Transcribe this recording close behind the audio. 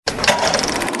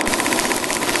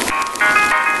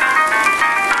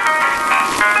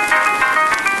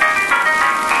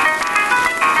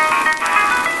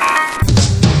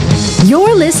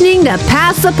to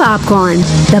Pass the Popcorn,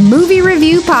 the movie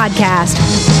review podcast.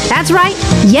 That's right,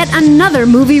 yet another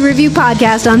movie review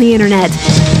podcast on the internet.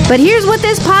 But here's what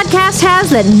this podcast has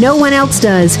that no one else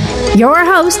does. Your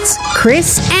hosts,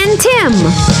 Chris and Tim.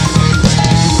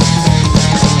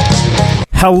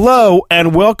 Hello,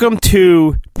 and welcome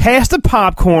to Pass the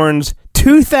Popcorn's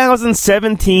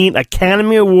 2017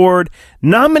 Academy Award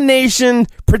nomination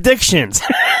predictions.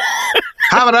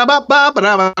 Academy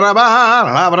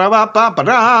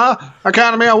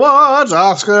Awards,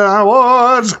 Oscar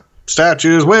Awards,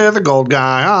 statues with a gold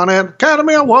guy on it.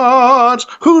 Academy Awards,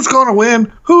 who's gonna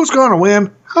win? Who's gonna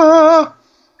win?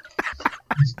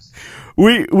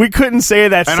 We couldn't say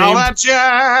that and same, all that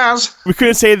jazz. We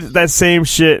couldn't say that same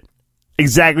shit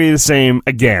exactly the same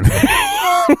again.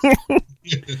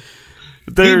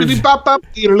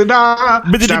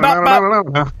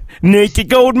 Naked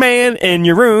gold man in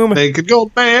your room. Naked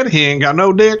gold man, he ain't got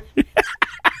no dick.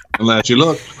 Unless you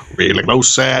look really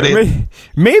close at it.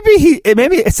 Maybe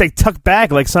it's like tucked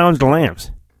back like Silence of the Lambs.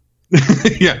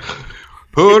 Yeah.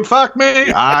 Who'd fuck me?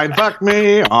 I'd fuck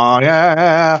me. Oh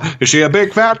yeah. Is she a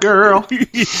big fat girl? Put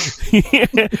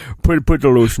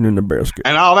the lotion in the basket.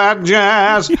 And all that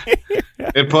jazz.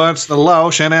 It puts the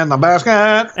lotion in the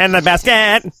basket. And the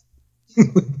basket.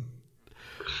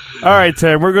 All right,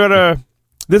 Tim.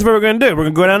 This is what we're gonna do. We're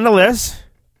gonna go down the list.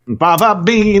 Baba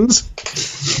beans.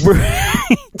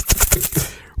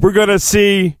 We're gonna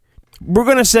say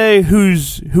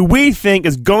who we think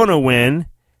is gonna win,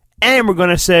 and we're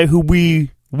gonna say who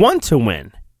we want to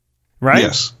win. Right?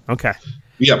 Yes. Okay.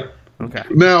 Yep. Okay.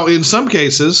 Now, in some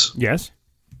cases, yes,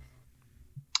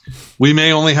 we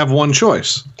may only have one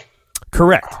choice.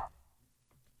 Correct.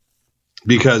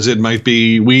 Because it might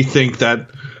be we think that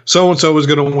so and so is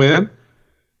going to win,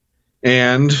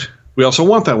 and we also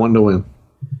want that one to win.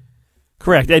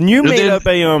 Correct. And you made up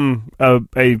a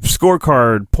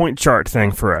scorecard point chart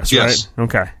thing for us, yes. Right?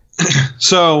 Okay.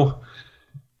 So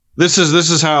this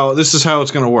is how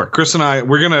it's going to work. Chris and I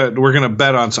we're gonna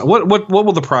bet on some. What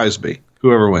will the prize be?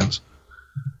 Whoever wins.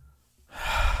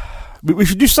 We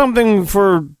should do something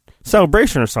for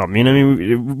celebration or something. You know, I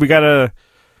mean, we gotta.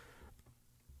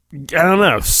 I don't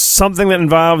know, something that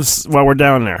involves while we're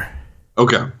down there.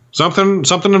 Okay, something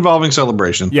involving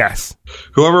celebration. Yes.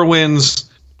 Whoever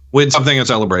wins something at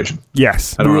celebration.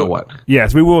 Yes. I don't know what.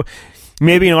 Yes, we will.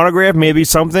 Maybe an autograph. Maybe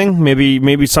something.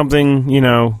 Maybe something. You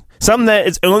know, something that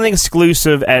is only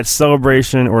exclusive at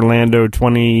Celebration Orlando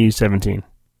 2017.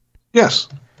 Yes.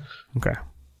 Okay.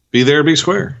 Be there, be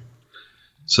square.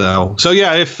 So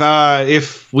yeah.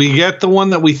 If we get the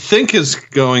one that we think is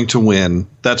going to win,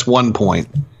 that's 1 point.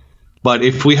 But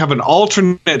if we have an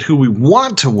alternate who we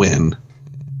want to win,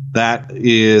 that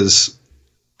is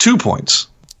 2 points.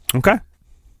 Okay.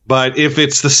 But if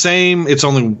it's the same, it's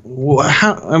only.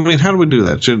 How do we do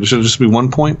that? Should it just be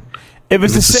 1 point? If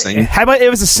it's the same, how about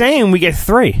if it's the same? We get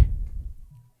 3.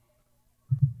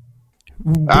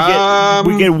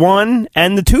 We get 1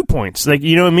 and the 2 points. Like,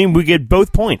 you know what I mean? We get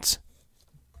both points.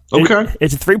 Okay.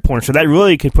 It's a 3-pointer, so that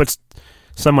really could put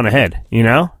someone ahead. You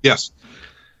know? Yes.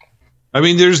 I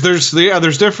mean, there's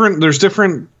different ways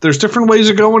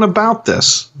of going about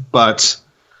this, but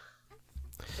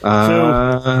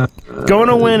so going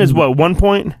to win is what, 1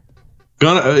 point?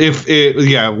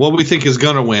 What we think is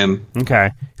gonna win.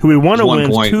 Okay, who we want to win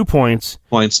is 2 points.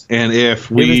 And if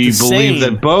we believe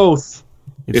that both,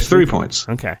 it's 3 points.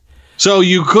 Okay. So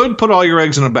you could put all your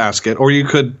eggs in a basket, or you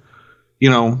could,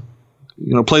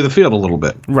 play the field a little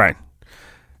bit. Right.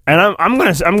 And I'm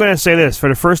gonna say this for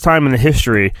the first time in the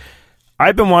history.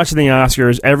 I've been watching the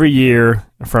Oscars every year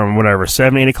from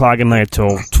 7, 8 o'clock at night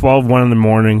till 12, 1 in the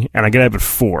morning, and I get up at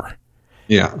 4.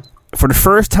 Yeah. For the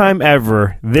first time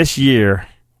ever this year,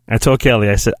 I told Kelly,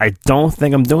 I said, I don't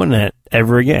think I'm doing that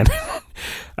ever again.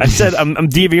 I said, I'm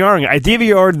DVRing. I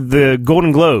DVR'd the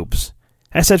Golden Globes.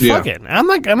 I said, fuck it. I'm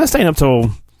not staying up till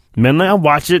midnight. I'll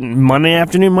watch it Monday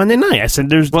afternoon, Monday night. I said,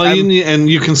 and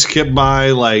you can skip by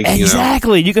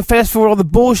exactly. You can fast forward all the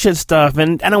bullshit stuff,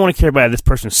 and I don't want to care about this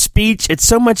person's speech. It's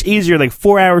so much easier.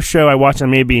 4-hour show I watch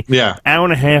on maybe hour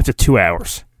and a half to 2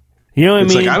 hours. You know what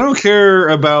I mean? I don't care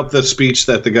about the speech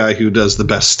that the guy who does the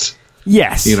best.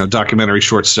 Yes. Documentary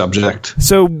short subject.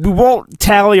 So we won't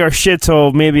tally our shit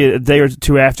till maybe a day or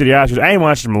two after the Oscars. I ain't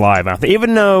watching them live. I think,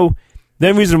 even though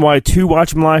the reason why to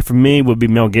watch them live for me would be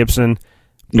Mel Gibson.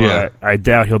 But I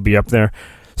doubt he'll be up there.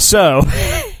 So,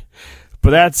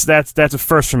 but that's a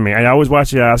first for me. I always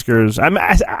watch the Oscars.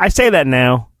 I say that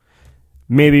now.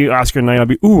 Maybe Oscar night I'll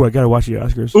be, I gotta watch the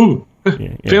Oscars. Ooh,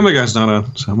 yeah. Family Guy's not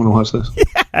on, so I'm gonna watch this.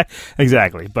 Yeah,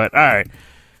 exactly. But all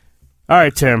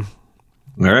right, Tim.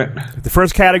 All right. The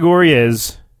first category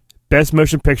is Best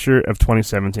Motion Picture of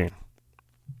 2017.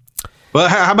 Well,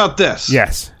 how about this?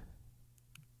 Yes.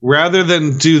 Rather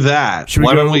than do that,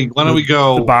 why don't we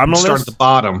go the bottom start at the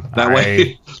bottom? That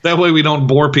way we don't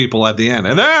bore people at the end.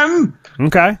 And then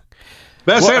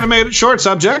Best animated short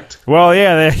subject. Well,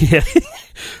 yeah.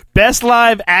 Best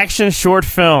live action short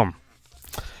film.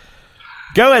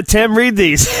 Go ahead, Tim. Read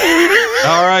these.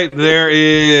 All right. There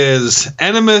is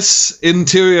Animus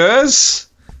Interieurs,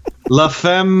 La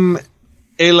Femme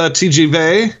et la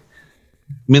TGV,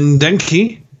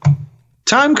 Mindenki,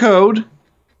 Time Code,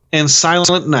 and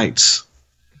Silent Nights.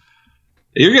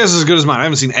 Your guess is as good as mine. I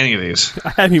haven't seen any of these. I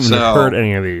haven't even heard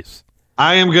any of these.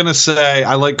 I am going to say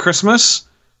I like Christmas,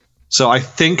 so I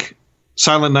think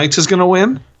Silent Nights is going to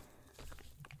win.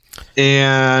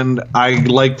 And I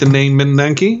like the name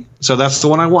Mindenki, so that's the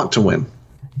one I want to win.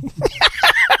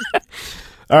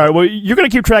 All right, well, you're going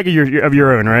to keep track of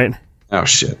your own, right? Oh,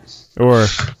 shit.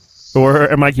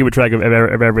 Or am I keeping track of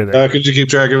everything? Could you keep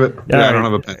track of it? Yeah, I don't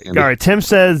have a pen handy. All right, Tim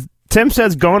says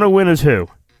going to win is who?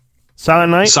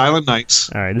 Silent Night? Silent Nights.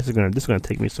 All right, this is gonna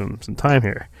take me some time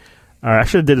here. All right, I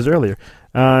should have did this earlier.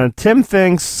 Tim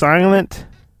thinks Silent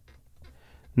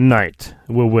Night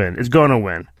will win. It's going to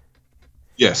win.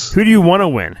 Yes. Who do you want to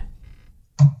win?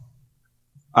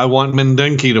 I want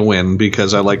Mindenki to win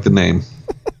because I like the name.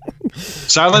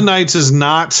 Silent Nights is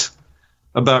not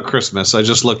about Christmas. I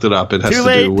just looked it up. It has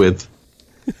to do with...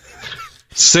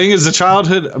 Sing is a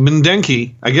childhood...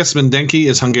 Mindenki, I guess Mindenki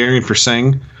is Hungarian for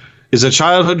sing, is a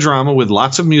childhood drama with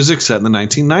lots of music set in the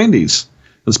 1990s.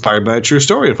 Inspired by a true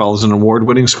story, it follows an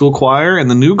award-winning school choir and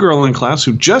the new girl in class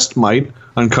who just might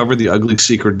uncover the ugly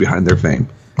secret behind their fame.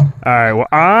 All right, well,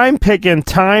 I'm picking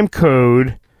Time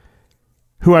Code,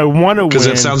 who I want to win. Because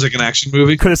it sounds like an action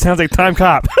movie? Because it sounds like Time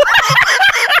Cop.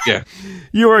 Yeah.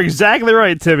 You are exactly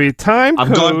right, Timmy. Time Code...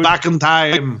 I'm going back in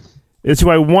time. ...is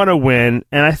who I want to win.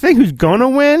 And I think who's going to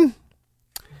win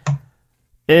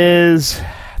is...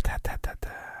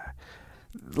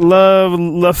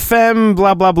 La Femme,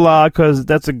 blah, blah, blah, because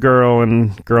that's a girl,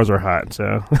 and girls are hot,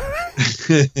 so...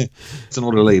 It's an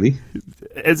older lady.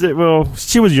 Is it? Well,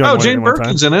 she was young. Oh, Jane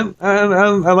Birkin's in it.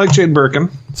 I like Jane Birkin.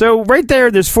 So right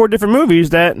there's 4 different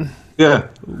movies that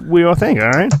we all think. All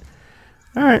right.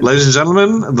 Ladies and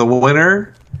gentlemen, the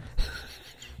winner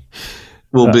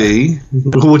will be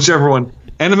whichever one.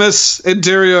 Animus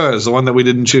Interieurs, the one that we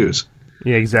didn't choose.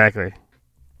 Yeah, exactly.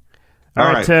 All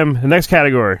right, Tim. The next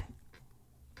category.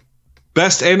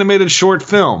 Best animated short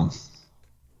film.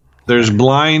 There's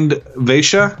Blind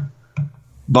Vaisha,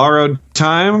 Borrowed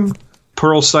Time,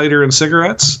 Pearl Cider and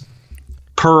Cigarettes,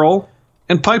 Pearl,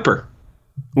 and Piper.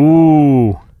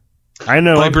 Ooh. I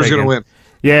know. Piper's going to win.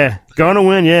 Yeah. Going to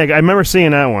win, yeah. I remember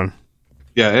seeing that one.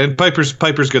 Yeah, and Piper's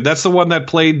good. That's the one that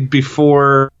played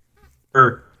before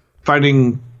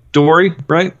Finding Dory,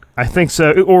 right? I think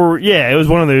so. Or, yeah, it was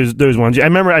one of those ones. I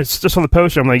remember I just saw the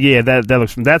poster. I'm like, yeah,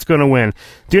 that's going to win.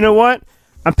 Do you know what?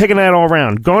 I'm picking that all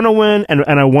around. Going to win, and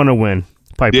I want to win.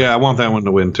 Piper. Yeah, I want that one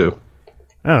to win, too.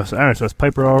 Oh, so, all right, so it's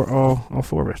Piper all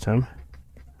 4 of us, Tim.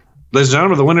 Ladies and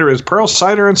gentlemen, the winner is Pearl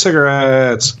Cider and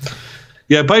Cigarettes.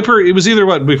 Yeah, Piper, it was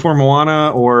either before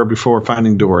Moana or before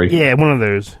Finding Dory. Yeah, one of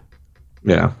those.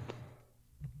 Yeah.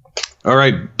 All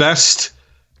right, best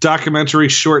documentary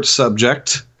short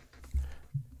subject.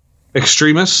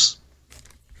 Extremis,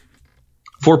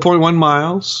 4.1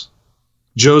 Miles,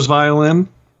 Joe's Violin,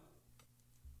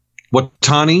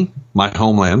 Watani, My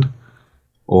Homeland,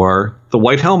 or The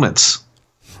White Helmets.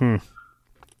 Haven't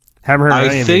heard of any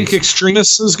of these. I think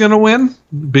Extremis is going to win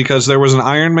because there was an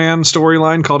Iron Man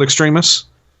storyline called Extremis.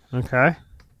 Okay.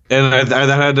 And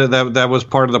that was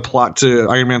part of the plot to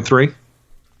Iron Man 3.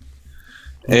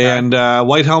 Okay. And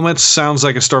White Helmets sounds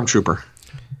like a stormtrooper.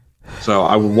 So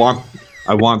I want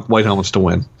White Helmets to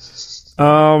win. This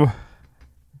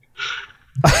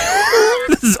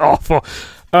is awful.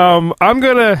 I'm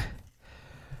gonna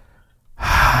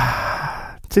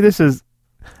see. This is.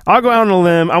 I'll go out on a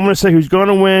limb. I'm gonna say who's going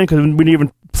to win because we need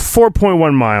even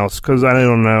 4.1 miles because I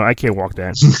don't know. I can't walk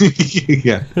that.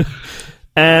 Yeah.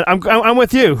 And I'm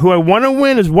with you. Who I want to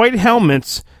win is White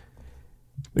Helmets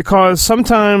because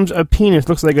sometimes a penis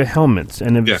looks like a helmet,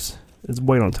 and it's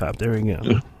white on top. There we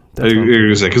go.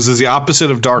 Because it's the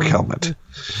opposite of Dark Helmet.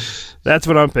 That's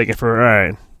what I'm picking for. All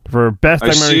right, for best.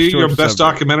 I see your best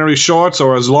documentary shorts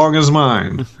are as long as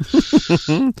mine.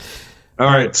 All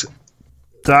right,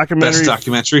 best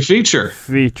documentary feature.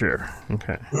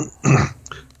 Okay.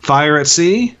 Fire at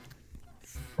Sea.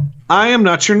 I Am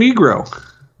Not Your Negro.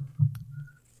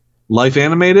 Life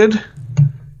Animated.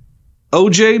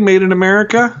 OJ Made in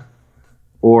America,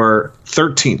 or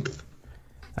 13th.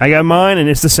 I got mine, and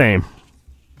it's the same.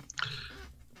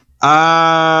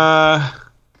 I'm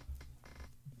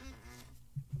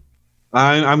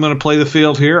going to play the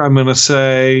field here. I'm going to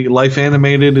say Life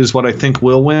Animated is what I think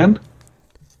will win.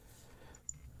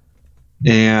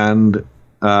 And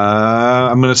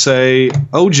I'm going to say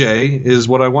OJ is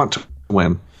what I want to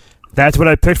win. That's what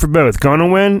I picked for both. Gonna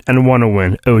win and want to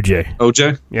win. OJ.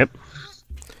 OJ? Yep.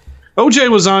 OJ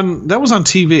was on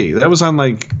TV. That was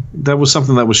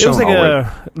something that was shown. It was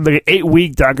like an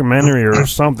 8-week documentary or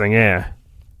something, yeah.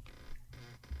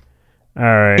 All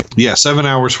right. Yeah, 7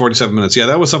 hours, 47 minutes. Yeah,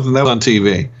 that was something that was on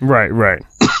TV. Right.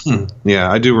 Yeah,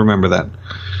 I do remember that.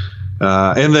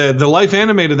 And the Life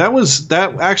Animated,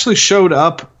 that actually showed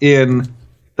up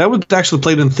that was actually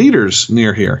played in theaters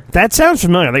near here. That sounds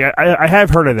familiar. Like I have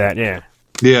heard of that, yeah.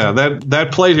 Yeah,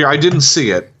 that played here. I didn't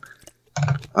see it.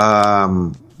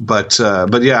 But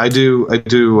yeah, I do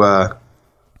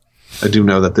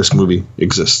know that this movie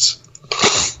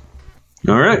exists.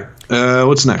 All right.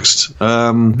 What's next?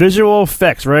 Visual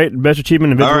effects, right? Best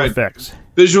achievement in visual effects.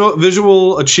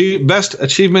 Best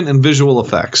achievement in visual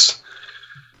effects.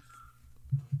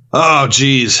 Oh,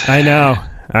 geez. I know.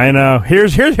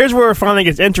 Here's where it finally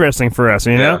gets interesting for us,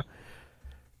 you know?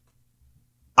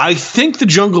 I think The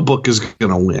Jungle Book is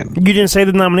going to win. You didn't say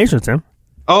the nominations, Tim.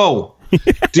 Oh,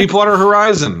 Deepwater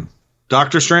Horizon,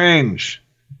 Doctor Strange,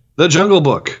 The Jungle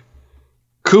Book,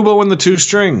 Kubo and the Two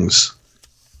Strings,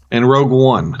 and Rogue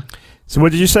One. So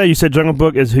what did you say? You said Jungle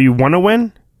Book is who you want to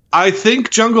win? I think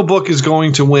Jungle Book is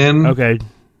going to win. Okay.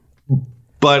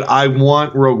 But I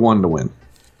want Rogue One to win.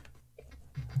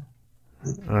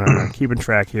 Keeping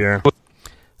track here.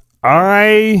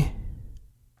 I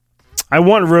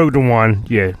want Rogue One,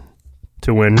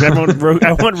 to win.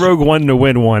 I want Rogue One to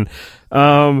win one.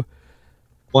 Want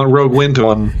Rogue One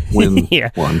to win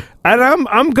one. And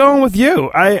I'm going with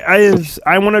you.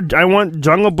 I want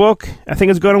Jungle Book. I think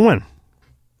it's going to win.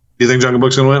 You think Jungle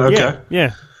Book's going to win? Okay.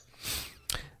 Yeah.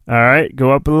 All right,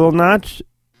 go up a little notch.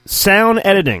 Sound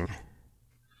editing.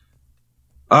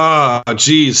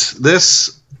 Geez,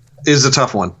 this is a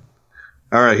tough one.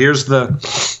 All right, here's the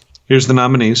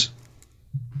nominees: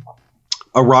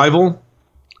 Arrival,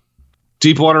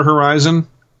 Deepwater Horizon,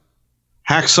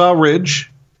 Hacksaw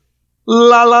Ridge,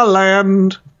 La La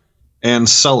Land, and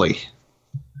Sully.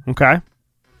 Okay.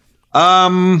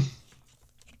 I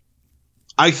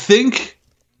think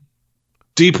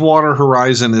Deepwater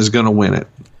Horizon is going to win it.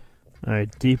 All right,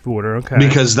 Deepwater. Okay.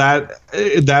 Because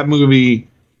that movie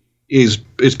is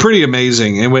pretty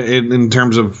amazing in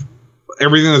terms of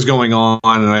everything that's going on,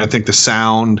 and I think the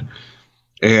sound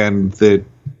and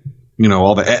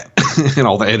all the and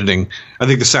all the editing. I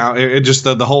think the sound, just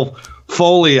the whole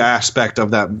Foley aspect of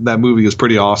that movie is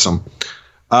pretty awesome.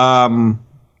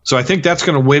 So I think that's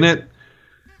going to win it.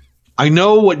 I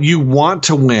know what you want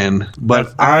to win,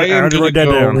 but I am going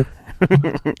to go.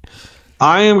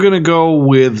 I am going to go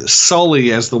with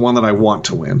Sully as the one that I want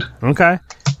to win. Okay.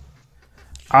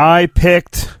 I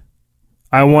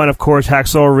want, of course,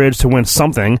 Hacksaw Ridge to win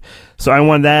something. So I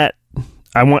want that.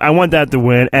 I want that to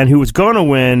win. And who is going to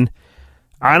win?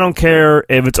 I don't care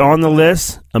if it's on the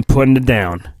list. I'm putting it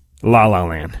down. La La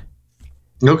Land.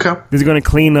 Okay. This is going to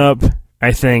clean up,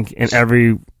 I think, in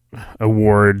every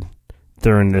award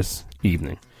during this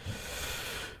evening.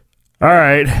 All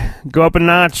right, go up a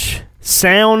notch.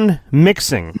 Sound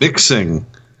mixing.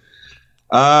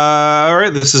 All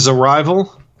right, this is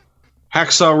Arrival,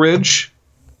 Hacksaw Ridge,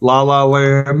 La La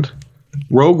Land,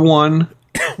 Rogue One,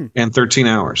 and 13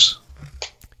 Hours.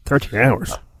 13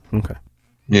 hours. Okay.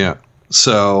 Yeah.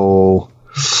 So,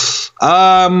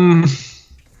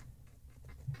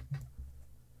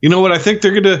 you know what? I think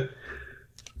they're gonna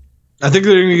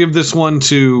give this one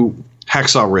to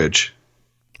Hacksaw Ridge.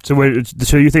 So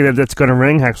you think that's going to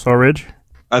ring, Hacksaw Ridge?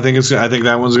 I think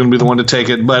that one's going to be the one to take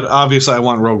it, but obviously I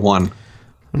want Rogue One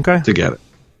to get it.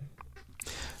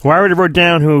 Well, I already wrote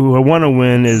down who I want to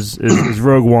win is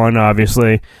Rogue One,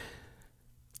 obviously.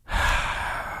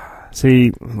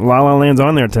 See, La La Land's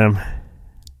on there, Tim.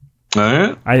 All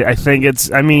right. I think it's,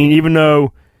 even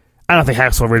though I don't think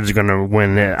Hacksaw Ridge is going to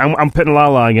win it, I'm putting La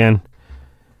La again.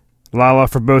 La La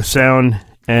for both sound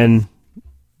and,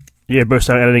 both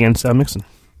sound editing and sound mixing.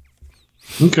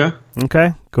 Okay.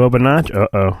 Go up a notch.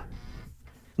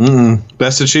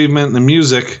 Best achievement in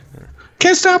music.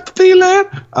 Can't stop the feeling.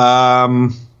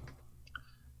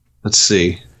 Let's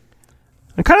see.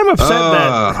 I'm kind of upset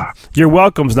that You're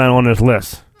Welcome's not on this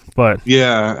list. But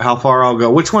yeah, how far I'll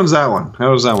go. Which one's that one?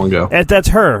 How does that one go? That's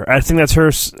her. I think that's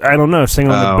her. I don't know.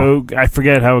 Singing on the boat. I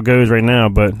forget how it goes right now,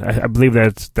 but I believe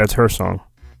that's her song.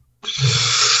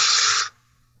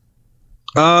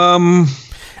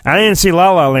 I didn't see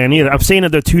La La Land either. I'm seeing it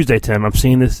the Tuesday, Tim. I'm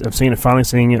seeing it finally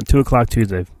seeing it 2:00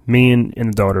 Tuesday. Me and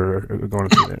the daughter are going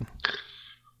to see it.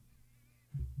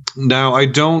 Now, I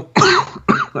don't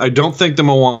I don't think the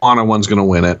Moana one's going to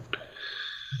win it.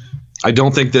 I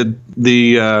don't think that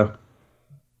the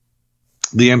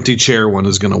Empty Chair one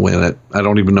is going to win it. I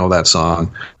don't even know that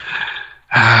song.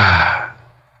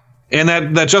 And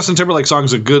that Justin Timberlake song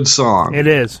is a good song. It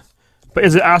is. But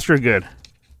is it Oscar good?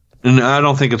 And I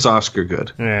don't think it's Oscar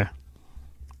good. Yeah.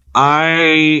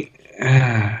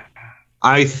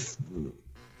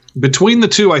 Between the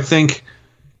two, I think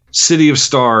City of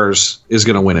Stars is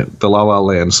going to win it. The La La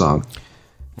Land song.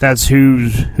 That's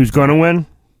who's going to win?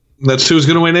 That's who's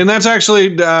going to win. And that's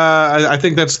actually, I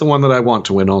think that's the one that I want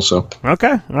to win also.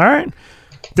 Okay. All right.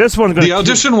 This one's going to... The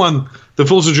audition one, The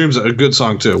Fool's of Dreams, is a good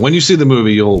song too. When you see the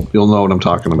movie, you'll know what I'm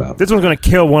talking about. This one's going to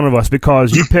kill one of us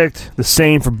because you picked the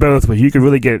same for both, but you could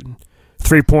really get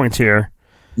 3 points here.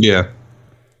 Yeah.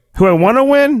 Who I want to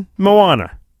win?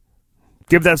 Moana.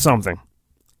 Give that something.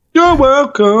 You're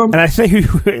welcome. And I think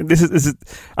this is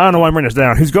I don't know why I'm writing this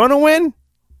down. Who's going to win?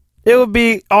 It would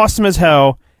be awesome as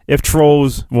hell if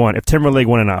Trolls won, if Timberlake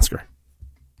won an Oscar.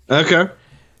 Okay.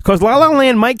 Because La La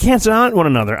Land might cancel out one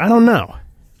another. I don't know.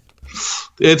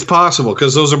 It's possible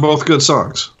because those are both good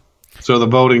songs. So the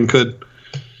voting could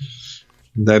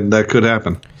that could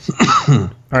happen. All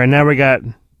right, now we got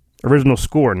original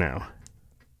score now.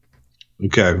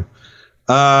 Okay.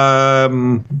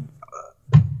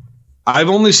 I've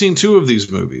only seen 2 of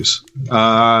these movies,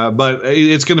 but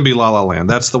it's going to be La La Land.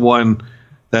 That's the one.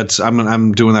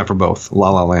 I'm doing that for both. La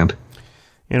La Land.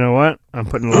 You know what? I'm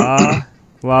putting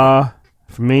La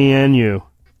for me and you.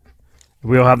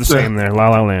 We all have the same there. La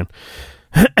La Land.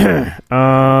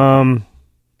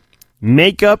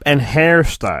 Makeup and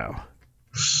hairstyle.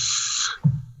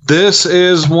 This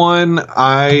is one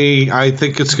I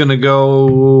think it's going to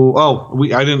go. Oh,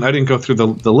 I didn't go through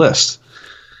the list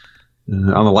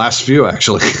on the last few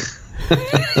actually.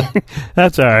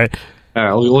 That's all right. All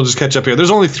right, we'll just catch up here.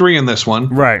 There's only 3 in this one.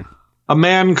 Right. A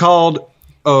Man Called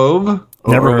Ove.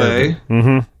 Never heard of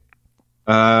it.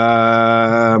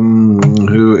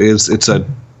 Who is? It's a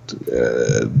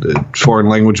foreign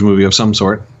language movie of some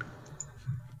sort,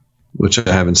 which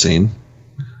I haven't seen.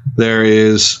 There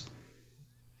is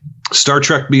Star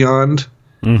Trek Beyond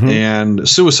and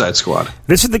Suicide Squad.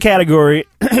 This is the category.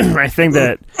 I think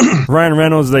that Ryan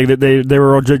Reynolds they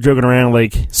were all joking around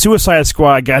like Suicide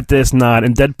Squad got this nod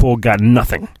and Deadpool got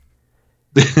nothing.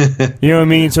 You know what I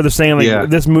mean? So they're saying like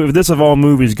this of all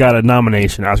movies got a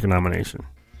nomination, Oscar nomination.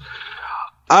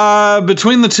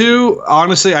 Between the two,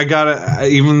 honestly, I gotta.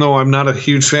 Even though I'm not a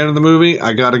huge fan of the movie,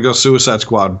 I gotta go Suicide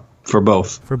Squad for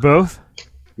both. For both?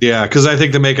 Yeah, because I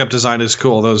think the makeup design is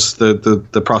cool. Those the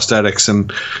prosthetics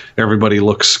and everybody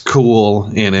looks cool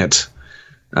in it.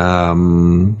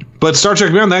 But Star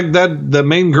Trek Beyond, that the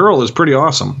main girl is pretty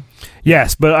awesome.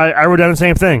 Yes, but I wrote down the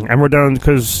same thing. I wrote down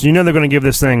because they're going to give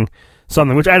this thing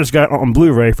something, which I just got on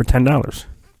Blu-ray for $10.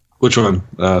 Which one?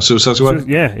 Suicide Squad?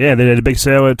 Yeah. They did a big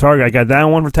sale at Target. I got that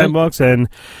one for $10 and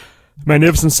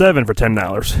Magnificent Seven for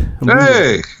 $10.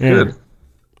 Hey, good.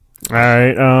 All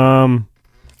right.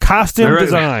 Costume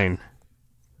design.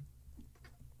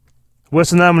 What's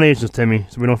the nominations, Timmy?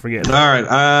 So we don't forget. All right.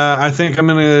 I think I'm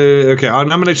gonna. Okay. Our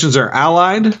nominations are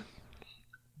Allied,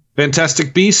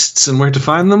 Fantastic Beasts and Where to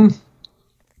Find Them,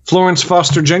 Florence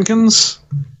Foster Jenkins,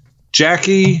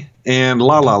 Jackie, and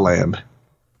La La Land.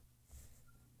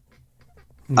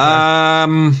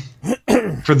 Okay.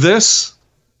 For this,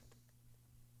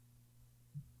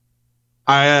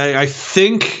 I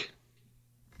think.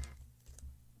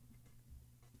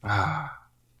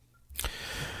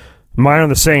 Mine are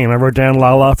the same. I wrote down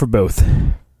La La for both.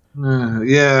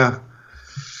 Yeah.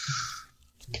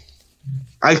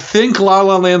 I think La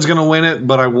La Land's going to win it,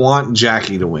 but I want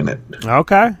Jackie to win it.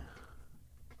 Okay.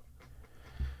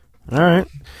 All right.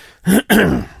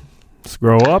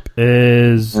 Scroll up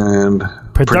is and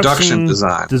production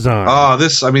design. Oh,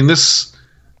 this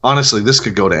honestly, this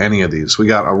could go to any of these. We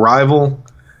got Arrival,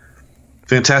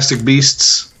 Fantastic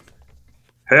Beasts,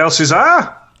 Hail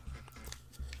Caesar,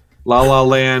 La La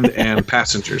Land, and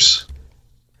Passengers.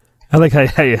 I like how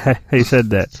you said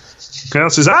that. Hail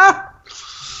Caesar.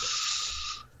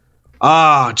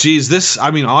 Ah, geez, this.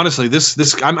 I mean, honestly,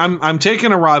 this. I'm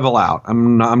taking Arrival out.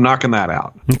 I'm knocking that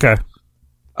out. Okay.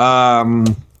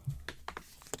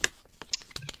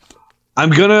 I'm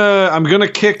gonna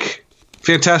kick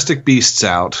Fantastic Beasts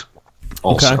out.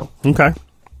 Also. Okay.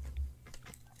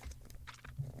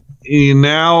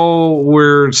 Now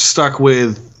we're stuck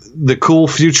with the cool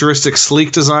futuristic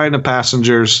sleek design of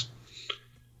Passengers,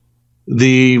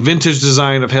 the vintage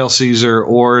design of Hail Caesar,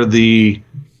 or the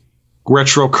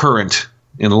retro current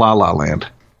in La La Land.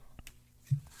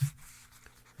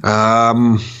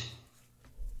 I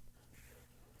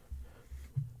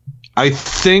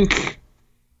think,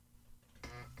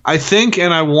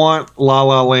 and I want La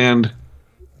La Land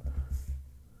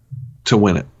to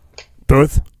win it.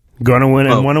 Both gonna win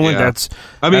and want to win. Yeah.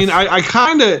 I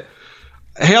kind of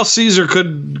Hail Caesar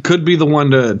could be the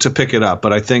one to pick it up,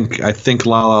 but I think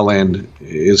La La Land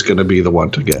is going to be the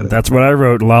one to get it. That's what I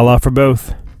wrote. La La for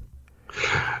both.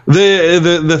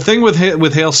 The thing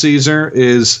with Hail Caesar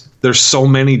is there's so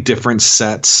many different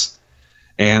sets,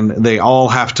 and they all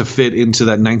have to fit into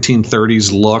that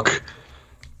 1930s look.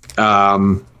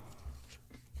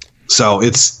 So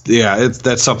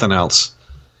that's something else.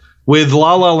 With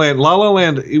La La Land,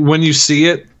 when you see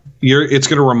it, it's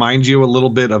going to remind you a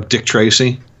little bit of Dick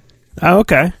Tracy. Oh,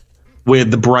 okay. With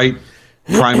the bright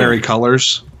primary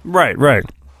colors. Right.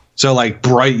 So like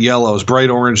bright yellows,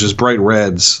 bright oranges, bright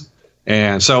reds.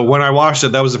 And so when I watched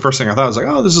it, that was the first thing I thought. I was like,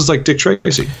 oh, this is like Dick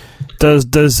Tracy. Does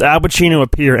Al Pacino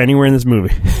appear anywhere in this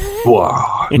movie?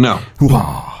 Wow. No.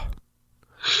 Wow.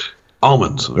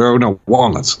 Almonds. Or no,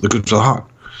 walnuts. The good for the heart.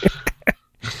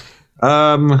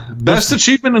 Best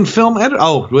achievement in film edit.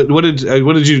 Oh, what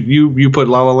did you put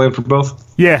La La Land for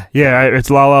both? Yeah,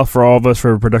 it's La La for all of us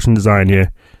for production design. Yeah.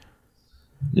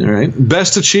 All right.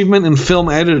 Best achievement in film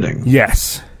editing.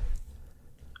 Yes.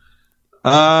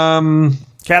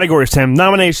 Categories, Tim.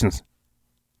 Nominations.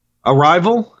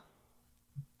 Arrival.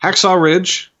 Hacksaw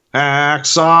Ridge.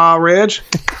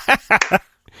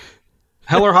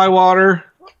 Hell or High Water.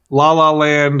 La La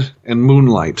Land and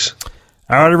Moonlight.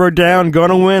 I already wrote down,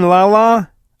 gonna win La La.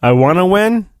 I wanna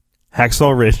win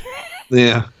Hacksaw Ridge.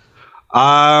 Yeah.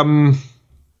 I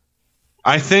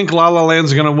think La La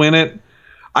Land's gonna win it.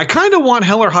 I kind of want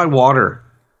Hell or High Water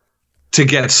to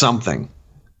get something.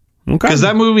 Okay. Because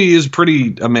that movie is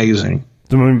pretty amazing.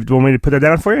 Do you want me to put that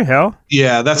down for you? Hell?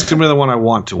 Yeah, that's gonna be the one I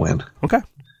want to win. Okay.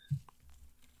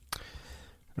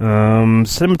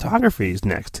 Cinematography is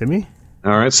next, Timmy.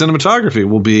 All right, cinematography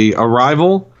will be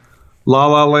Arrival, La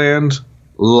La Land,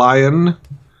 Lion,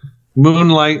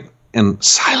 Moonlight, and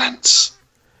Silence.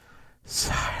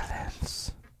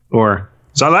 Or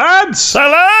Silence!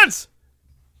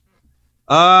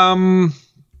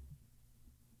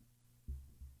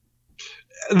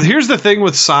 Here's the thing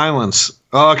with Silence.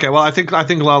 Oh, okay, well, I think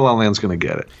La La Land's going to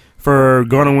get it. For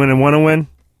going to win and want to win?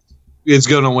 It's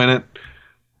going to win it.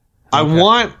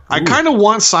 Okay. I kind of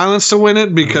want Silence to win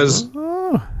it because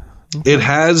it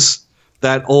has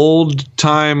that old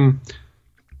time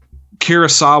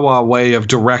Kurosawa way of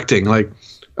directing,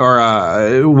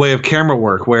 or way of camera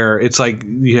work, where it's like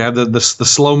you have the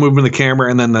slow movement of the camera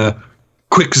and then the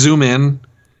quick zoom in.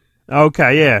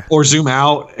 Okay, yeah. Or zoom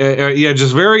out.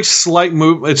 Just very slight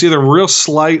move. It's either real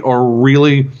slight or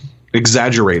really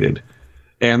exaggerated.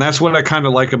 And that's what I kind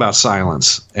of like about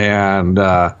Silence. And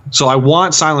so I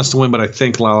want Silence to win, but I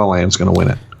think La La Land's going to win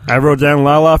it. I wrote down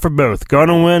La La for both.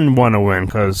 Gonna win, want to win,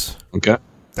 because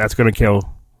that's going to kill.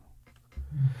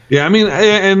 Yeah, I mean,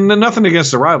 and nothing against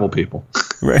the Arrival people.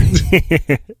 Right.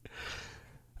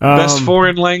 Best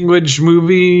foreign language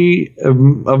movie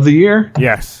of the year?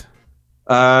 Yes.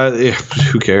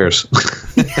 Who cares?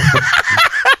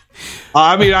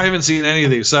 I mean, I haven't seen any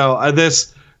of these. So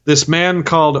this man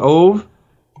called Ove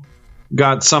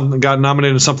got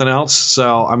nominated to something else.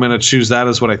 So I'm going to choose that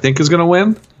as what I think is going to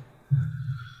win.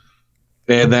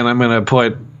 And then I'm going to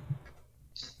put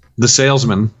The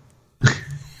Salesman.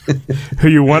 Who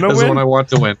you want to win? That's the one I want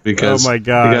to win because oh my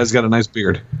God. The guy's got a nice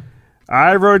beard.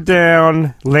 I wrote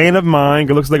down Land of Mine.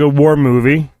 It looks like a war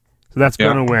movie. So that's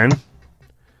going to win.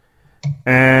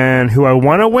 And who I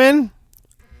want to win?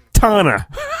 Tana.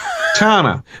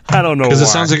 I don't know because it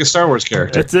sounds like a Star Wars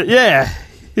character. Yeah.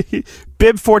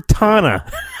 Bib for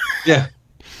Tana. Yeah.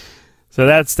 So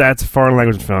that's a foreign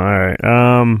language film. All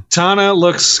right. Tana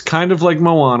looks kind of like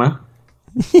Moana.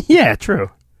 Yeah, true.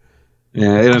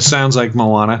 Yeah, and it sounds like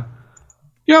Moana.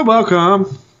 You're welcome.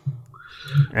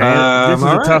 And this is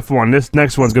a tough one. This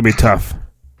next one's going to be tough.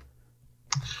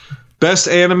 Best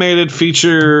animated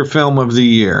feature film of the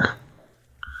year.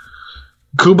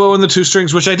 Kubo and the Two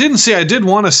Strings, which I didn't see. I did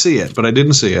want to see it, but I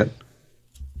didn't see it.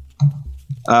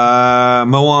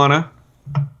 Moana.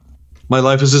 My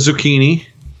Life as a Zucchini.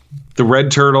 The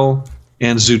Red Turtle.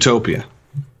 And Zootopia.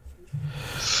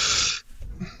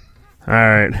 All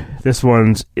right. This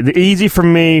one's easy for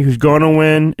me. Who's going to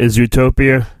win is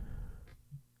Zootopia.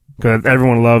 Because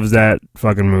everyone loves that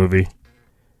fucking movie.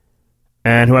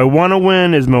 And who I want to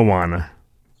win is Moana.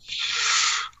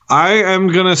 I am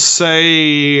going to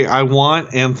say I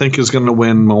want and think is going to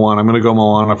win Moana. I'm going to go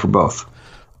Moana for both.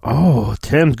 Oh,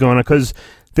 Tim's going to, because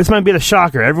This might be the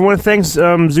shocker. Everyone thinks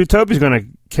Zootopia's going to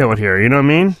kill it here. You know what I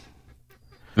mean?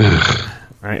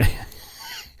 Right.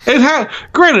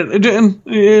 Granted,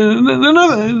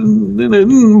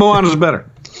 Moana's better.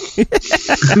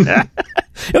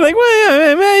 You're like,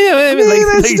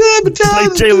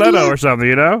 like Jay Leno or something,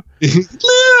 you know?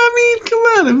 I mean, come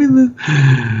on.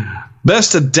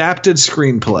 Best adapted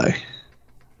screenplay.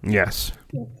 Yes.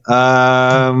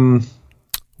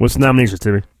 What's the nominations,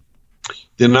 Timmy?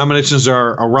 The nominations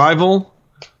are Arrival,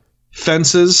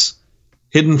 Fences,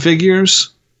 Hidden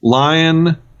Figures,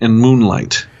 Lion, and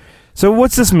Moonlight. So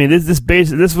what's this mean?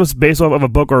 This was based off of a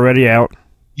book already out?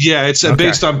 Yeah, it's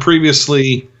based on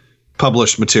previously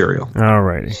published material.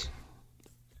 Alrighty.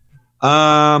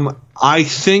 I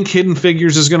think Hidden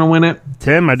Figures is going to win it.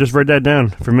 Tim, I just wrote that down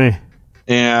for me.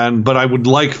 But I would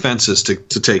like Fences to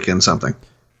take in something.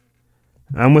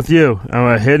 I'm with you. I'm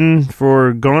a Hidden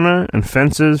for Gona and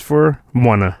Fences for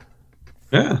Moana.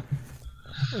 Yeah.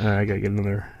 I gotta get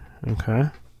another. Okay.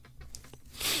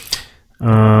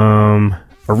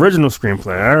 Original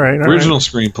screenplay. All right. Original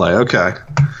screenplay. Okay.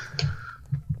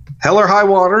 Hell or High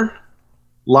Water,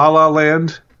 La La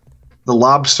Land, The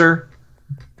Lobster,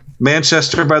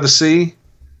 Manchester by the Sea,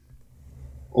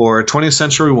 or 20th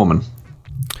Century Women.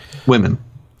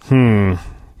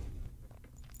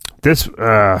 This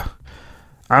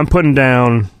I'm putting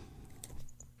down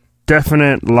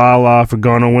definite La La for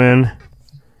gonna win,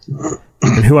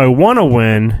 and who I want to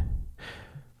win.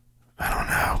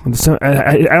 I don't know.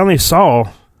 I only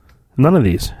saw none of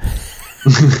these.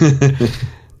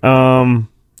 I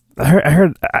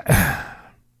heard.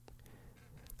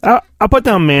 I'll put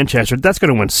down Manchester. That's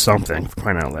going to win something, for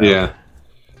crying out loud. Yeah.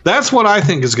 That's what I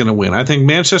think is going to win. I think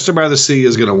Manchester by the Sea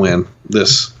is going to win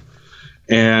this.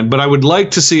 But I would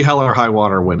like to see Hell or High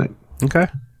Water win it. Okay.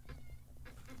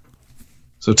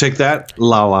 So take that,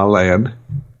 La La Land.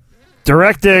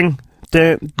 Directing.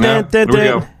 Here we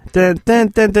go.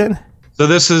 So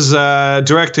this is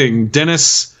directing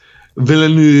Denis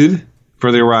Villeneuve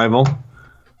for The Arrival.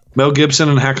 Mel Gibson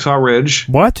and Hacksaw Ridge.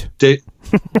 What?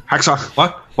 Hacksaw.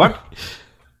 What?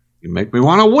 You make me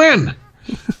want to win.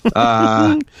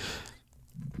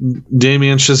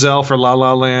 Damien Chazelle for La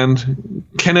La Land.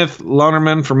 Kenneth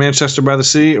Lonergan for Manchester by the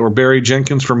Sea, or Barry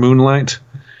Jenkins for Moonlight.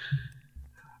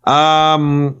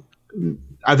 I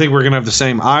think we're gonna have the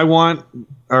same. I want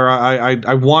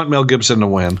Mel Gibson to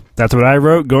win. That's what I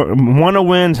wrote. Wanna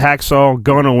win Hacksaw.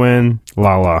 Gonna win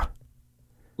La La.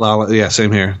 Yeah,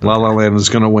 same here. La La Land is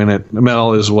going to win it.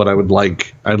 Mel is what I would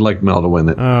like. I'd like Mel to win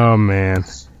it. Oh, man.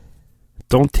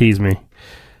 Don't tease me.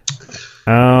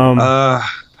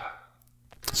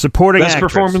 Supporting best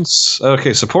actress. Performance.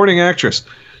 Okay, supporting actress.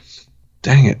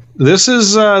 Dang it. This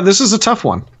is a tough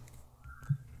one.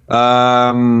 You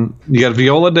got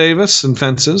Viola Davis in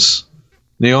Fences,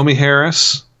 Naomi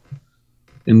Harris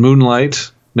in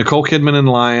Moonlight, Nicole Kidman in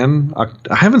Lion.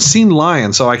 I haven't seen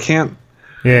Lion, so I can't.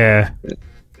 Yeah.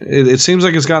 It seems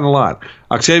like it's gotten a lot.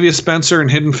 Octavia Spencer in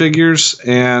Hidden Figures,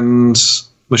 and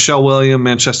Michelle Williams,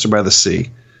 Manchester by the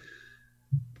Sea.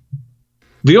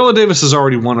 Viola Davis has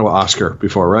already won an Oscar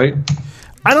before, right?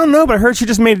 I don't know, but I heard she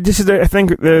just made. This is, I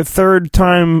think, the third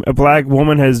time a black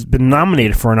woman has been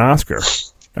nominated for an Oscar.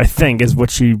 I think is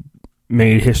what she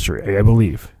made history. I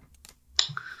believe.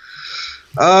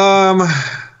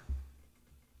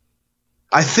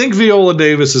 I think Viola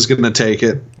Davis is going to take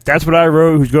it. That's what I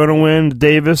wrote. Who's going to win?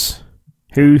 Davis.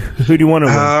 Who do you want to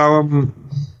win?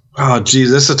 Oh, geez,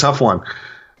 this is a tough one.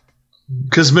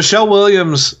 Because Michelle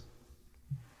Williams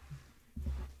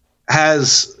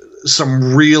has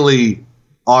some really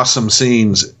awesome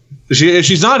scenes.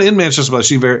 She's not in Manchester, but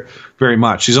she very, very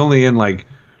much. She's only in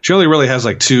she only really has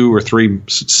 2 or 3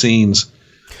 scenes.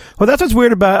 Well, that's what's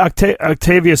weird about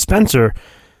Octavia Spencer.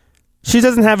 She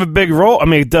doesn't have a big role. I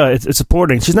mean, it's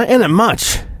supporting. She's not in it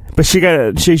much, but she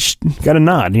got a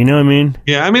nod. You know what I mean?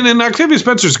 Yeah, I mean, and Octavia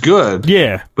Spencer's good.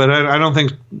 Yeah, but I don't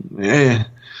think. I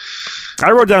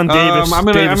wrote down Davis. I'm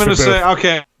gonna say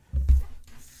okay.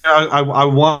 I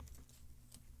want,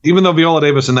 even though Viola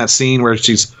Davis in that scene where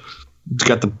she's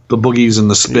got the boogies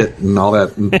and the spit and all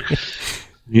that. And,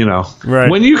 right.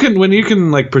 When you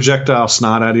can projectile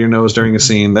snot out of your nose during a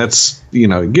scene, that's give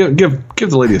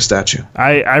the lady a statue.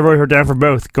 I wrote her down for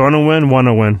both. Gonna win,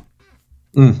 wanna win.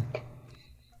 Did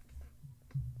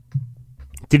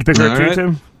you pick her too,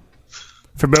 Tim?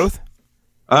 For both?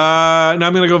 No, I'm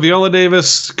gonna go Viola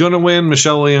Davis, gonna win.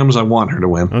 Michelle Williams, I want her to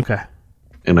win. Okay.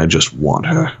 And I just want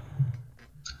her.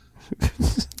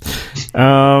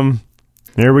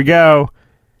 There we go.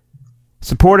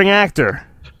 Supporting actor.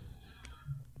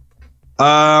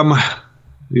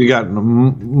 You got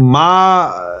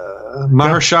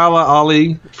Mahershala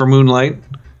Ali for Moonlight,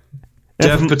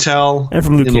 Dev Patel and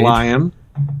from Luke in Cage. Lion.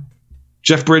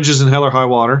 Jeff Bridges in Hell or High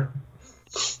Water.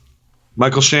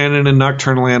 Michael Shannon in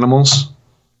Nocturnal Animals.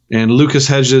 And Lucas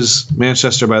Hedges,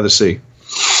 Manchester by the Sea.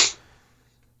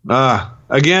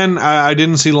 Again, I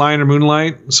didn't see Lion or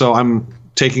Moonlight, so I'm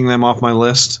taking them off my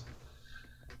list.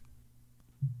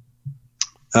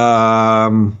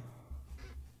 I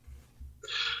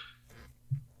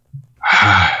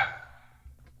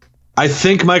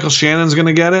think Michael Shannon's going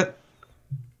to get it.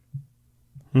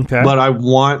 Okay. But I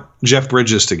want Jeff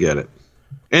Bridges to get it.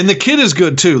 And the kid is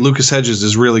good, too. Lucas Hedges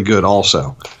is really good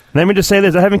also. Let me just say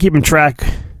this. I haven't keeping track,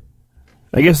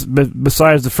 I guess,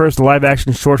 besides the first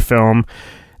live-action short film,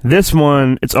 this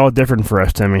one, it's all different for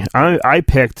us, Timmy. I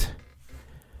picked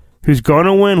who's going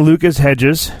to win, Lucas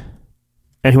Hedges,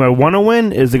 and who I want to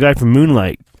win is the guy from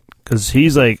Moonlight, because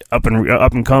he's like up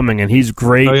and coming, and he's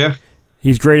great. Oh, yeah?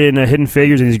 He's great in Hidden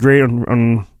Figures, and he's great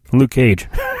on Luke Cage.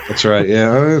 That's right,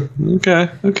 yeah. Okay.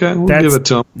 We'll give it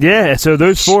to him. Yeah, so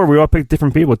those four, we all picked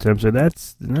different people, Tim, so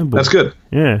that's good.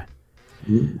 Yeah.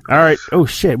 All right. Oh,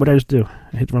 shit, what did I just do?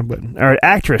 I hit the wrong button. All right,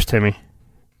 actress, Timmy.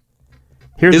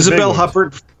 Here's Isabel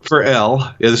Huppert for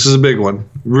Elle. Yeah, this is a big one.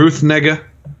 Ruth Negga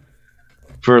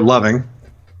for Loving.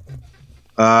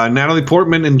 Natalie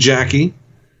Portman in Jackie.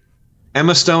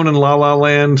 Emma Stone in La La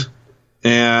Land.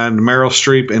 And Meryl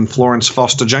Streep and Florence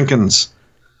Foster Jenkins.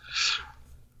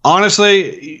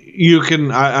 Honestly, you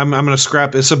can. I'm going to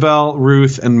scrap Isabel,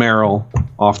 Ruth, and Meryl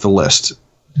off the list.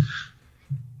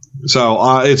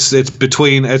 So it's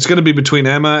going to be between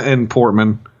Emma and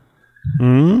Portman.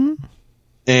 And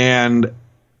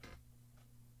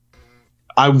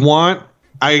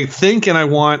I think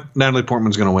Natalie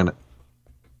Portman's going to win it.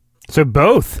 So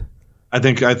both. I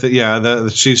think yeah.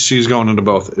 She's going into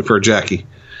both for Jackie.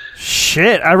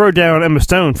 Shit, I wrote down Emma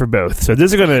Stone for both. So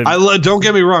this is gonna. Don't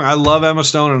get me wrong. I love Emma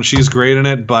Stone and she's great in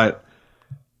it, but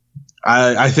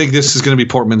I think this is going to be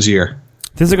Portman's year.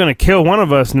 This is gonna kill one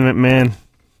of us, man.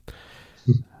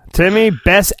 Timmy,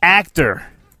 best actor.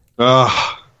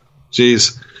 Oh,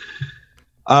 jeez.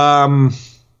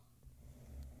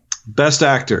 Best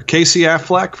actor, Casey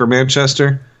Affleck for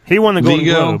Manchester. He won the Golden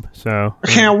Globe, so I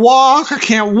can't walk. I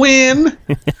can't win.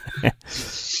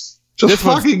 Just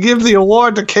fucking give the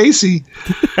award to Casey.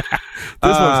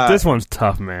 This one's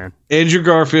tough, man. Andrew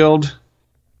Garfield,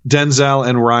 Denzel,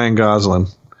 and Ryan Gosling.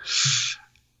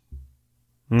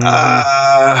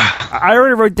 I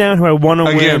already wrote down who I want to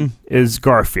win is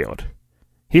Garfield.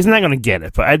 He's not going to get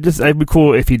it, but I'd be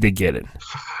cool if he did get it.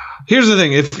 Here's the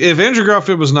thing: if Andrew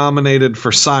Garfield was nominated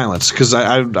for Silence, because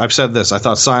I've said this, I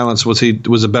thought Silence was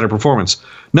a better performance.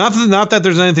 Not that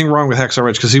there's anything wrong with Hacksaw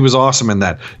Ridge, because he was awesome in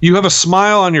that. You have a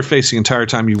smile on your face the entire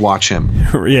time you watch him.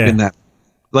 Yeah. In that,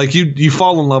 like you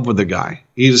fall in love with the guy.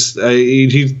 He's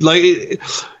he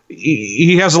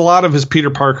has a lot of his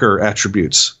Peter Parker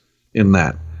attributes in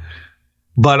that,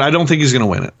 but I don't think he's going to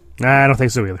win it. I don't think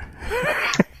so either.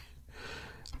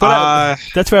 But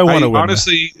that's where I want to win. I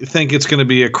honestly think it's going to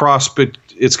be a cross, but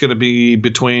it's going to be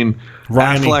between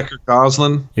Affleck or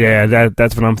Gosling. Yeah,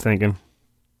 that's what I'm thinking.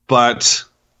 But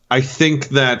I think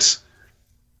that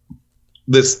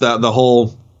the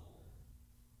whole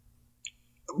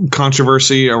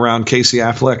controversy around Casey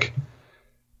Affleck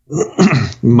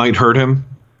might hurt him.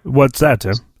 What's that,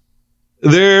 Tim?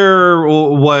 There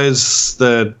was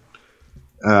the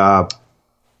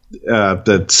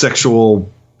sexual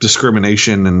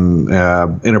discrimination and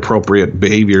inappropriate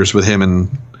behaviors with him and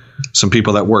some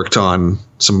people that worked on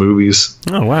some movies.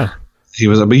 Oh, wow. He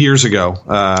was years ago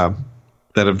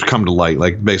that have come to light,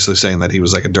 like basically saying that he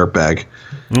was like a dirtbag.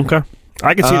 Okay.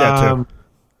 I can see that too.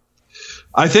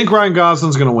 I think Ryan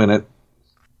Gosling's going to win it.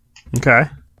 Okay.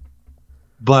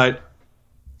 But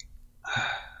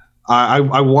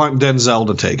I want Denzel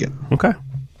to take it. Okay.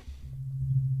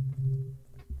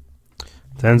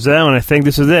 Denzel, and I think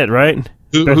this is it, right?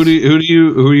 Who do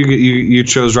you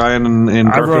chose Ryan and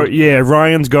Garfield?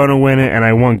 Ryan's going to win it, and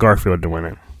I want Garfield to win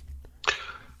it.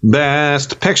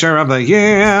 Best picture of the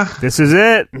year. This is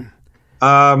it.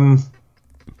 9.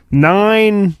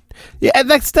 Yeah,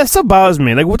 that still bothers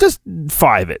me. Like, we'll just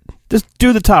 5 it. Just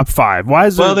do the top 5. Why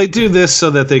is they do this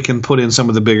so that they can put in some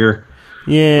of the bigger,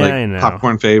 I know,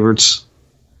 popcorn favorites.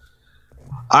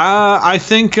 I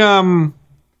think.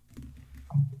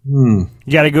 You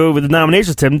got to go with the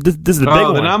nominations, Tim. This is the big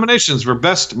one. The nominations for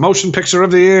Best Motion Picture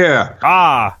of the Year.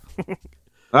 Aha!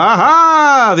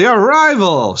 The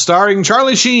Arrival, starring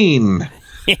Charlie Sheen.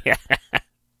 Yeah.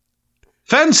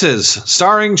 Fences,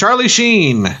 starring Charlie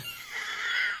Sheen.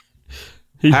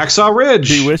 Hacksaw Ridge.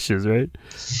 He wishes, right?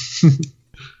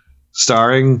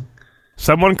 Starring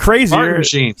Someone crazier.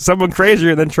 Someone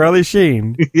crazier than Charlie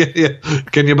Sheen. Yeah.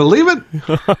 Can you believe it?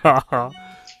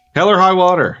 Hell or High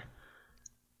Water.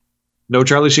 No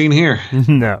Charlie Sheen here.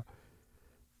 No.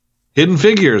 Hidden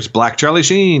Figures. Black Charlie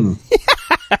Sheen.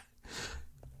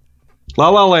 La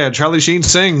La Land. Charlie Sheen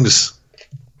sings.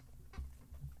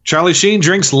 Charlie Sheen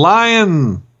drinks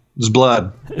lion's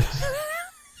blood.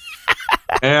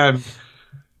 And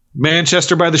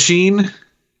Manchester by the Sheen,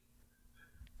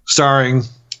 starring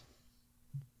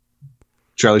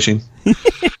Charlie Sheen.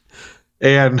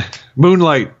 And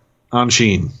Moonlight on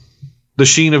Sheen. The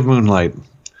Sheen of Moonlight.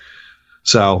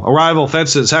 So, Arrival,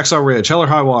 Fences, Hacksaw Ridge, Hell or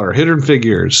High Water, Hidden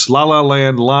Figures, La La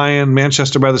Land, Lion,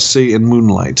 Manchester by the Sea, and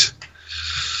Moonlight.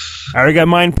 I already got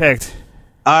mine picked.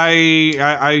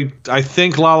 I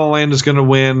think La La Land is going to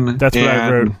win. That's what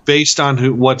I wrote. Based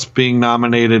on what's being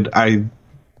nominated, I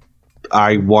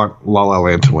want La La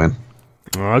Land to win.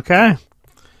 Okay.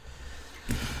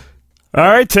 All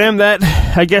right, Tim. That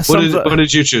I guess. What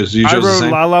did you choose? You chose I wrote the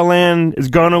same? La La Land is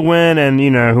going to win, and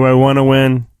who I want to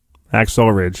win,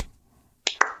 Hacksaw Ridge.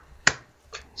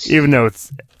 Even though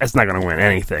it's not going to win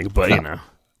anything, but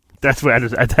that's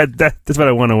what that's what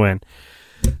I want to win.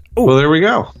 Ooh. Well, there we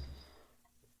go.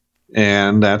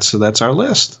 And that's our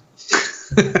list.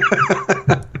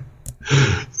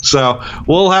 So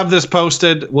we'll have this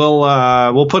posted.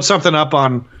 We'll put something up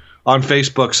on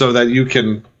Facebook so that you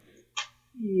can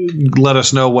let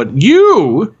us know what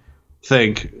you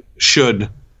think should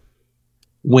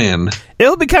win.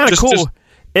 It'll be kind of cool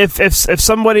if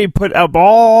somebody put up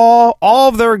all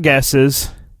of their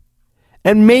guesses,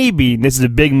 and maybe this is a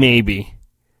big maybe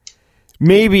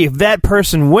if that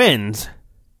person wins,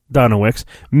 Donowicks,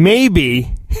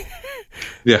 maybe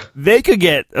they could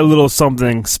get a little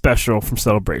something special from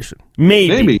Celebration.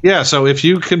 Maybe. Yeah, so if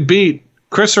you can beat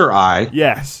Chris or I.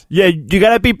 Yes. Yeah, you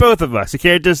got to beat both of us. You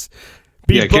can't just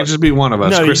beat it can't just be one of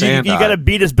us, no, Chris and I. You got to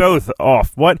beat us both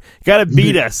off. What? You got to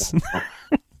beat us.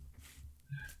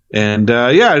 And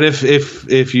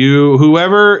if you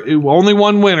only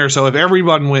one winner, so if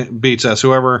everyone beats us,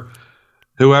 whoever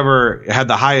had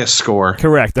the highest score.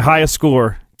 Correct. The highest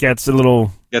score gets a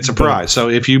prize. So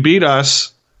if you beat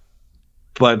us,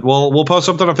 but we'll post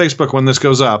something on Facebook when this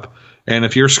goes up, and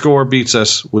if your score beats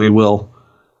us, we'll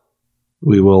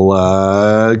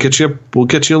get you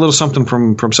a little something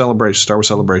from Celebration, Star Wars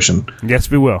Celebration. Yes,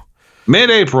 we will.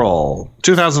 Mid-April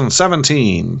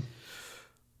 2017.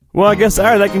 Well, I guess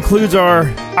that concludes our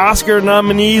Oscar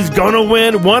nominees gonna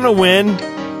win, wanna win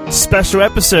special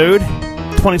episode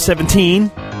 2017.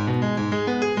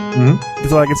 Mm-hmm.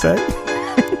 That's all I can say.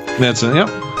 That's it. Yep.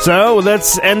 So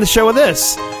let's end the show with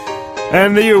this,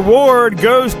 and the award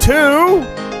goes to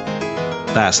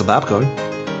Pass the Popcorn.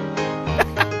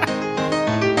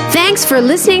 Thanks for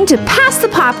listening to Pass the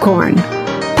Popcorn.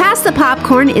 Pass the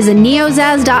Popcorn is a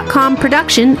NEOZAZ.com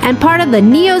production and part of the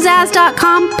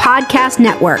NEOZAZ.com podcast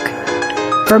network.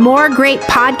 For more great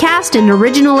podcast and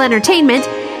original entertainment,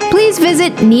 please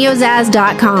visit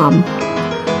NEOZAZ.com.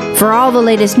 For all the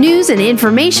latest news and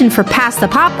information for Pass the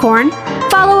Popcorn,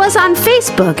 follow us on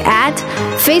Facebook at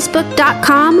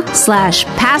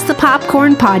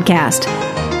facebook.com/PassThePopcornPodcast.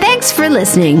 Thanks for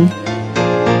listening.